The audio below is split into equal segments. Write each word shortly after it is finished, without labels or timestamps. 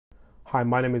Hi,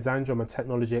 my name is Andrew. I'm a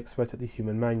technology expert at the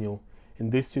Human Manual. In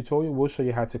this tutorial, we'll show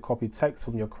you how to copy text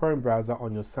from your Chrome browser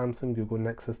on your Samsung Google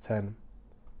Nexus 10.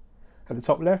 At the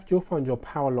top left, you'll find your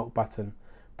power lock button.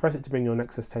 Press it to bring your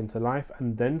Nexus 10 to life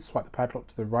and then swipe the padlock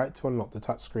to the right to unlock the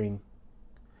touchscreen.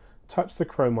 Touch the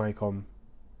Chrome icon.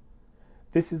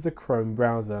 This is the Chrome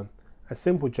browser. A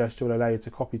simple gesture will allow you to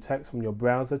copy text from your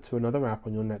browser to another app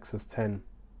on your Nexus 10.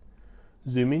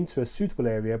 Zoom into a suitable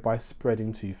area by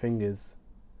spreading two fingers.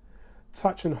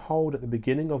 Touch and hold at the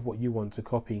beginning of what you want to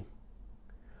copy.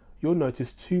 You'll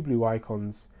notice two blue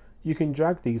icons. You can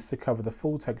drag these to cover the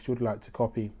full text you would like to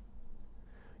copy.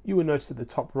 You will notice at the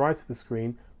top right of the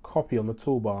screen, Copy on the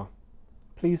toolbar.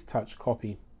 Please touch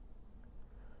Copy.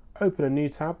 Open a new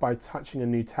tab by touching a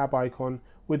new tab icon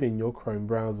within your Chrome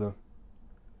browser.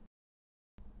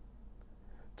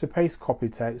 To paste copy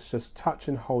text, just touch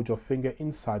and hold your finger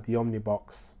inside the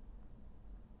Omnibox.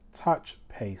 Touch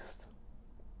Paste.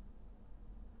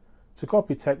 To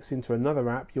copy text into another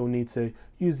app, you'll need to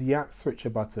use the app switcher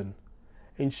button.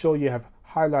 Ensure you have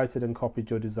highlighted and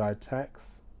copied your desired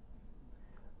text.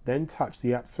 Then touch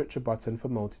the app switcher button for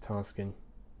multitasking.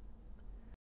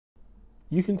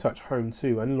 You can touch Home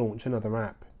too and launch another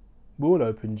app. We'll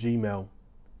open Gmail.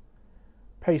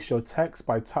 Paste your text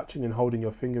by touching and holding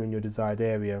your finger in your desired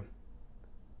area.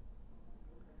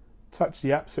 Touch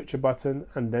the app switcher button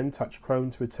and then touch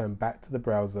Chrome to return back to the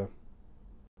browser.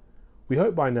 We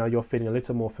hope by now you're feeling a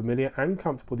little more familiar and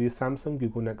comfortable with your Samsung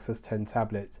Google Nexus 10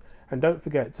 tablet, and don't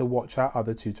forget to watch our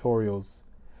other tutorials.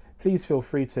 Please feel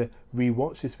free to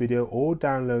re-watch this video or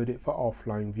download it for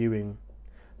offline viewing.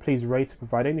 Please rate and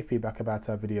provide any feedback about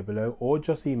our video below, or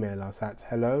just email us at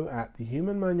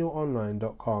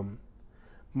hello@thehumanmanualonline.com.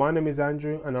 My name is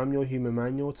Andrew and I'm your Human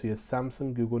Manual to your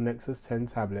Samsung Google Nexus 10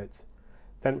 tablet.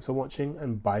 Thanks for watching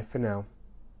and bye for now.